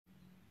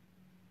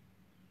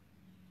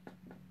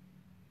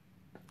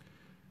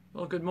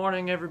Well, good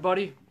morning,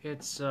 everybody.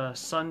 It's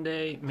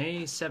Sunday,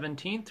 May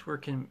 17th. We're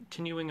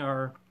continuing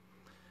our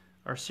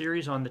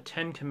series on the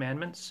Ten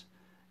Commandments.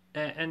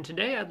 And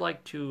today I'd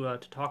like to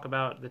talk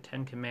about the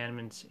Ten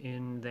Commandments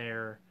in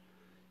their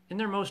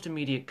most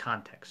immediate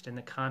context, in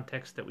the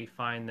context that we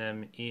find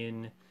them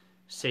in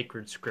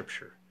sacred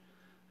scripture.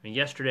 I mean,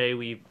 yesterday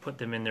we put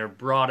them in their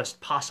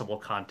broadest possible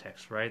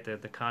context, right? The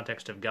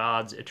context of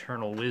God's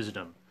eternal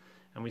wisdom.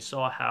 And we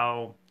saw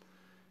how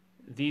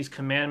these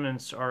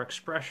commandments are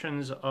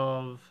expressions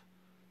of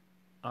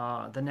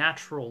the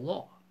natural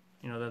law.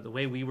 You know, the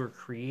way we were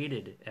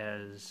created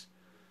as,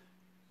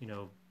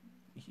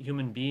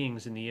 human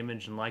beings in the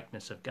image and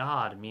likeness of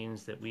God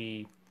means that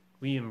we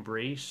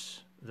embrace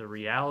the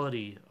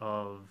reality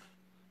of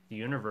the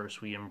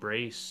universe. We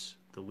embrace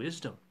the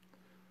wisdom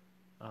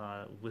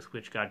with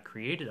which God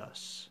created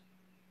us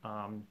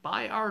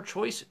by our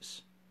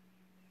choices,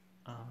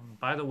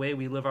 by the way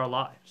we live our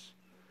lives.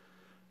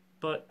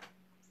 But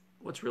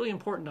what's really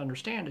important to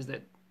understand is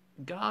that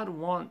God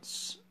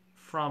wants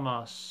from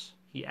us,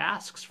 He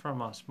asks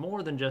from us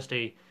more than just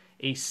a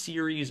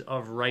series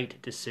of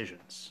right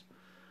decisions.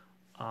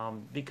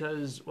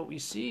 Because what we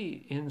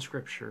see in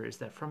Scripture is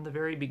that from the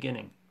very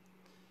beginning,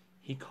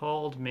 He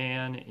called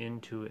man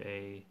into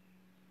a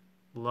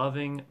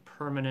loving,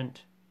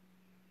 permanent,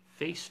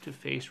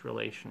 face-to-face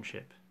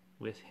relationship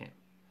with Him.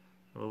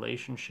 A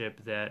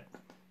relationship that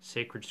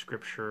sacred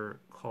Scripture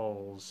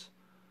calls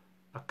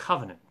a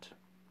covenant.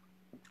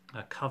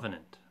 A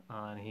covenant.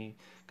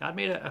 God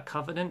made a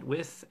covenant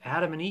with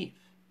Adam and Eve.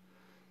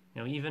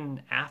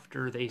 Even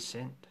after they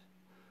sinned,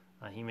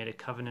 He made a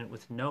covenant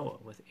with Noah,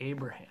 with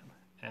Abraham,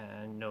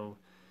 and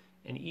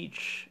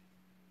each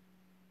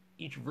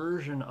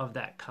version of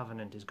that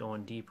covenant is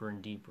going deeper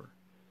and deeper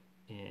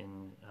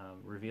in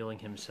revealing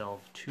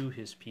Himself to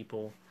His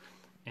people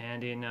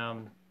and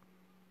in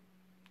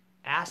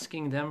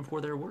asking them for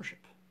their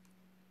worship.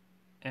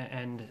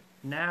 And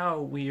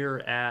now we are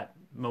at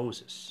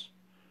Moses.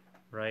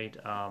 Right,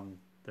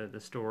 the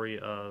story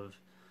of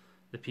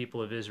the people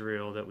of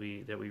Israel that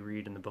we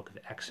read in the book of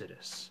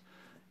Exodus.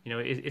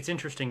 It's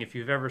interesting if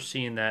you've ever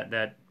seen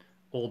that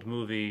old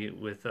movie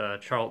with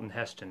Charlton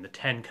Heston, The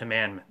Ten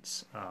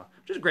Commandments,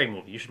 which is a great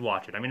movie. You should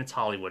watch it. I mean, it's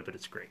Hollywood, but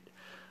it's great.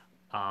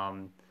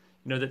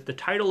 The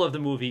title of the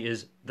movie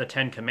is The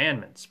Ten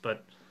Commandments,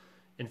 but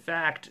in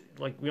fact,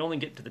 we only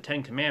get to the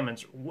Ten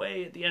Commandments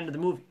way at the end of the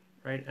movie,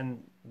 right?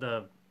 And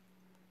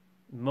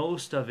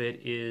most of it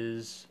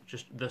is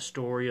just the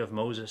story of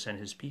Moses and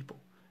his people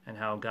and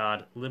how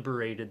God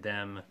liberated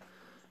them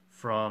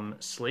from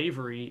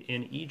slavery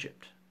in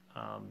Egypt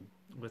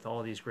with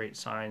all these great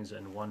signs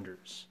and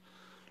wonders.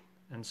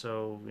 And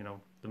so,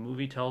 the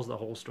movie tells the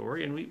whole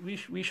story, and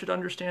we should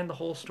understand the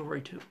whole story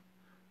too,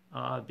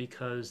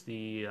 because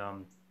the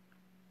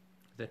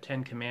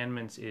Ten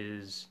Commandments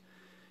is,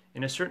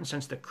 in a certain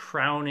sense, the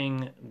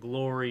crowning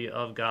glory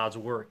of God's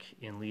work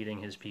in leading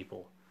His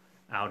people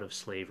out of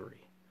slavery.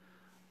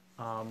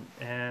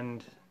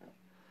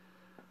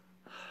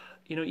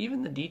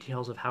 Even the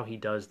details of how He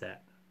does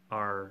that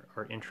are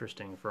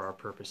interesting for our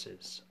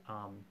purposes.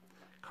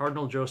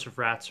 Cardinal Joseph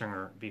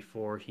Ratzinger,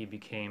 before he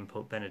became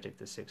Pope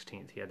Benedict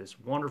XVI, he had this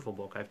wonderful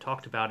book. I've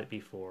talked about it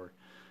before.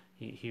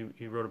 He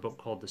wrote a book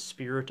called The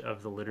Spirit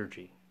of the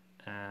Liturgy.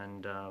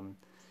 And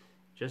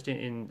just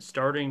in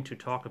starting to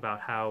talk about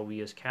how we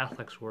as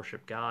Catholics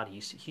worship God,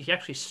 he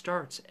actually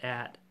starts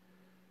at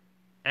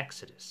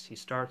Exodus. He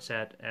starts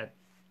at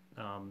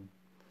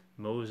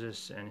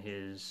Moses and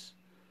his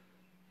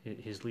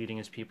leading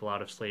his people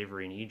out of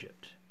slavery in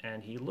Egypt.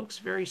 And he looks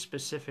very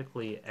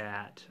specifically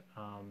at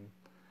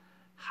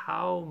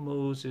how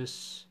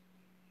Moses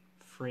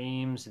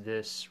frames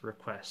this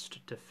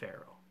request to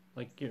Pharaoh.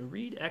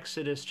 Read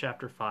Exodus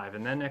chapter 5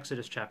 and then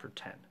Exodus chapter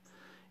 10.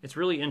 It's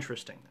really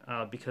interesting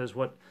because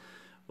what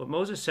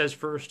Moses says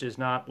first is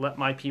not, let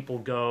my people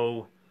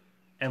go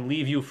and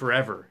leave you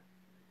forever.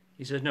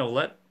 He says,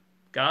 no,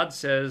 God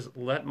says,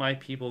 let my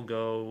people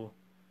go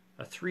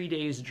a 3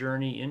 days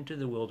journey into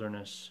the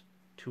wilderness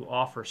to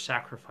offer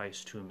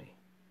sacrifice to me.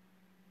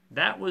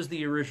 That was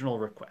the original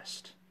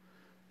request.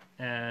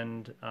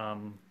 And,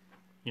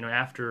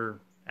 after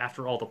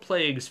all the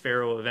plagues,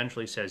 Pharaoh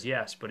eventually says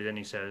yes, but then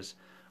he says,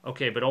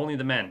 okay, but only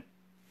the men.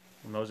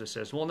 And Moses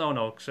says, well,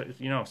 no,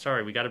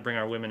 sorry, we got to bring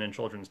our women and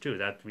children too.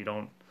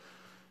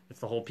 It's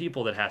the whole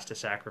people that has to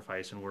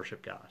sacrifice and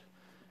worship God.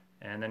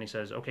 And then he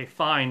says, okay,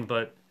 fine,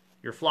 but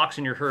your flocks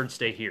and your herds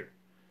stay here.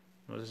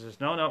 Moses says,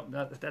 no,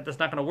 that's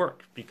not going to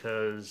work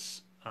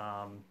because,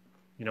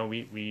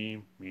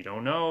 we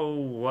don't know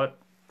what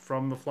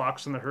from the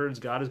flocks and the herds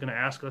God is going to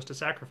ask us to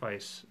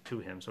sacrifice to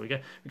Him. So we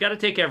got to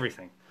take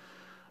everything.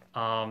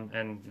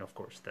 And of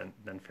course,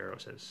 then Pharaoh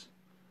says,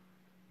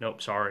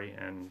 nope, sorry,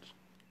 and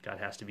God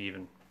has to be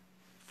even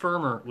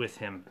firmer with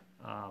him.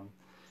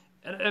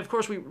 And of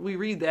course, we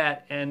read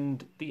that,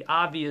 and the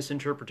obvious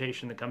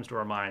interpretation that comes to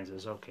our minds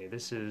is, okay,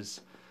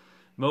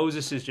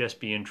 Moses is just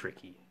being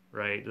tricky.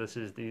 Right? This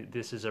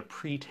is a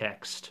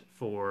pretext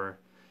for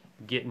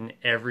getting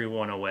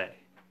everyone away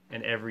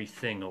and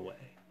everything away.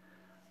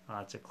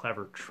 It's a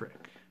clever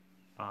trick.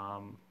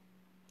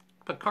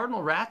 But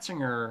Cardinal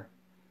Ratzinger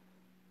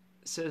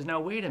says, now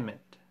wait a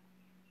minute.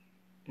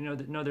 No,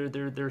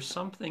 there's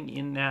something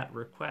in that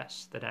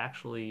request that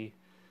actually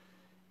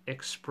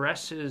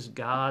expresses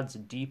God's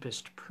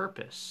deepest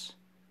purpose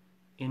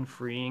in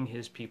freeing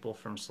his people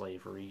from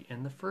slavery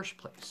in the first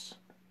place.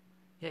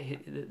 Yeah,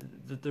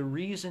 the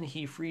reason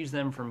he frees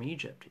them from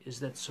Egypt is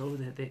that so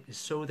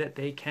that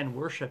they can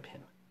worship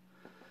him,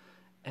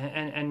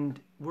 and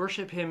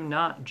worship him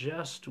not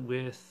just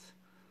with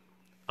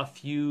a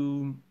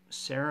few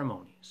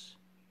ceremonies.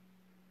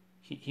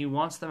 He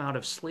wants them out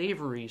of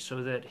slavery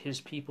so that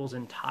his people's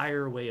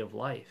entire way of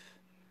life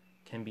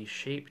can be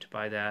shaped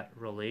by that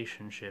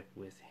relationship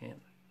with him.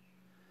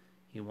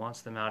 He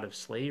wants them out of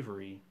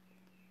slavery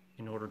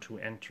in order to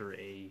enter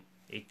a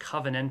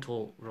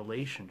covenantal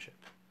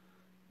relationship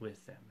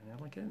with them.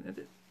 And like,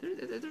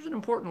 there's an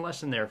important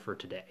lesson there for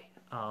today.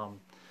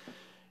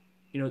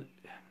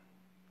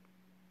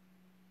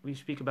 We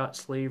speak about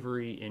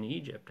slavery in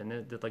Egypt, and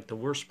the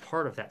worst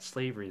part of that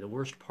slavery, the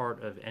worst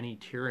part of any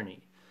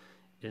tyranny,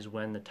 is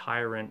when the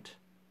tyrant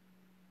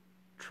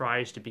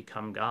tries to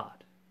become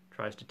God,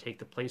 tries to take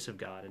the place of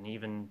God, and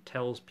even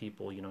tells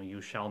people, you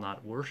shall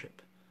not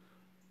worship.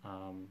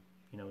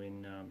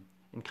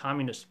 In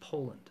communist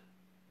Poland,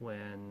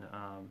 when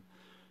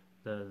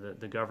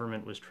the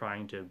government was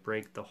trying to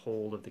break the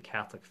hold of the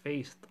Catholic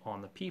faith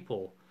on the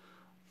people,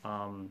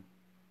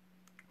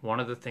 one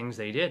of the things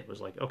they did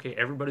was like, okay,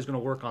 everybody's going to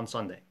work on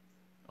Sunday.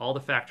 All the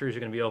factories are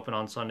going to be open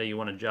on Sunday. You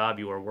want a job,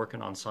 you are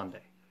working on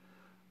Sunday.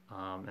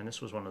 And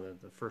this was one of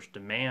the first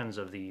demands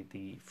of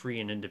the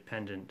free and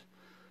independent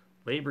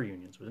labor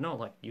unions was, no,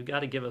 like, you got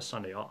to give us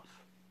Sunday off.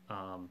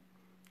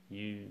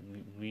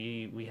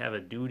 We have a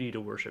duty to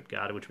worship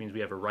God, which means we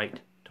have a right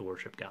to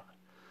worship God.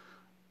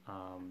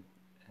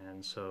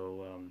 And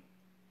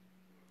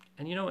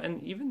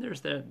even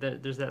there's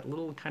that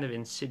little kind of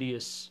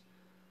insidious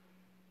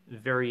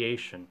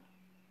variation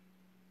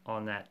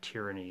on that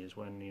tyranny is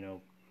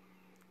when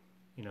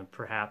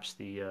perhaps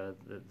the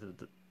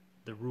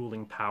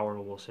ruling power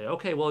will say,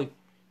 okay, well,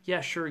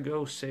 yeah, sure,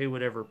 go say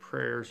whatever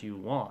prayers you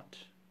want,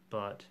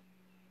 but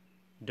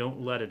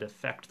don't let it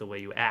affect the way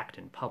you act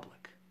in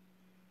public.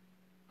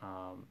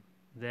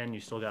 Then you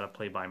still got to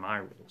play by my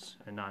rules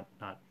and not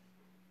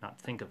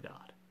think of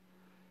God.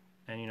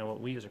 And what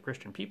we as a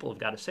Christian people have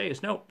got to say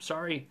is, no,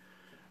 sorry,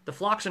 the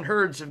flocks and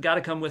herds have got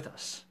to come with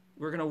us.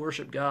 We're going to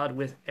worship God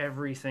with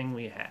everything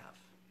we have.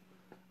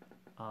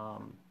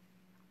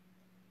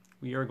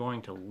 We are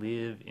going to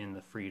live in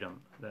the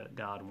freedom that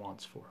God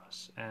wants for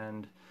us.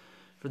 And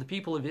for the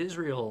people of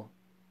Israel,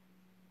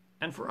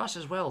 and for us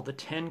as well, the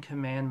Ten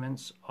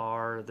Commandments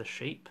are the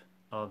shape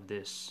of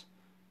this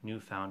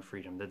newfound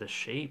freedom. They're the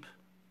shape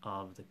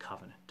of the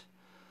covenant.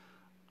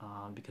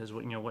 Because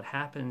what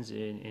happens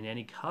in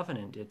any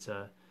covenant, it's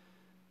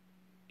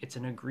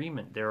an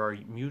agreement. There are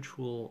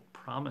mutual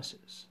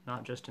promises,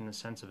 not just in the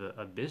sense of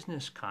a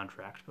business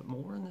contract, but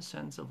more in the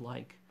sense of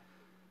like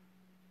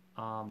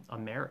a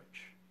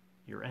marriage.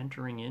 You're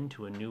entering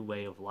into a new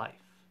way of life.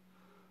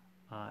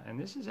 And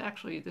this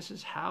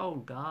is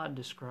how God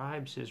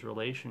describes his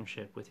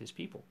relationship with his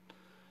people,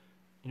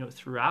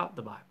 throughout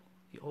the Bible,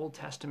 the Old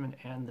Testament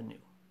and the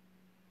New.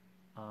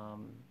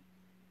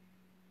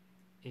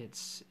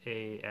 It's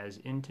as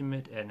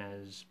intimate and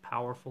as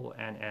powerful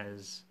and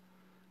as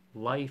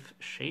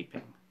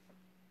life-shaping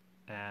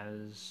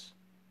as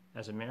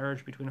a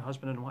marriage between a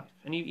husband and wife,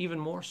 and even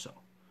more so.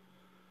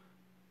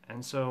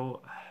 And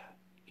so,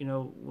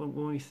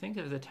 when we think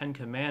of the Ten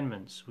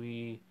Commandments,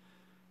 we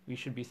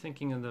should be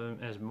thinking of them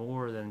as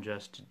more than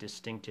just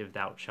distinctive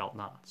 "thou shalt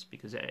nots,"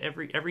 because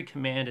every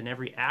command and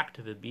every act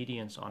of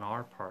obedience on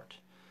our part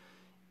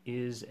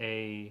is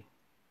a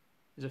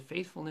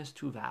faithfulness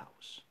to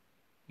vows.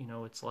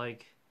 It's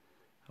like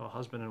how a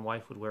husband and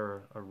wife would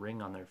wear a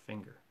ring on their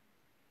finger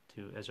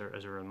as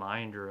a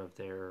reminder of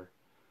their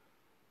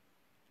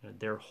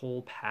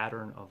whole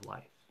pattern of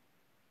life.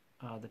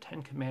 The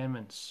Ten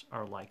Commandments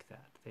are like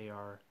that. They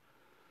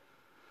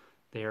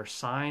are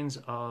signs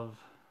of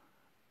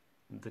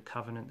the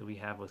covenant that we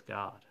have with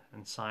God,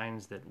 and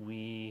signs that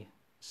we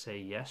say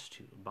yes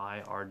to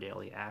by our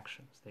daily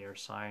actions. They are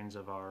signs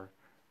of our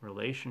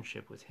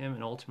relationship with him,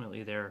 and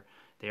ultimately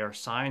they are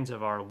signs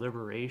of our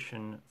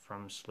liberation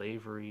from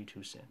slavery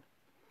to sin.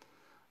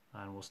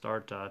 And we'll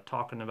start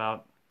talking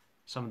about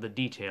some of the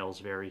details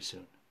very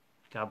soon.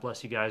 God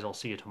bless you guys. I'll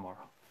see you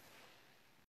tomorrow.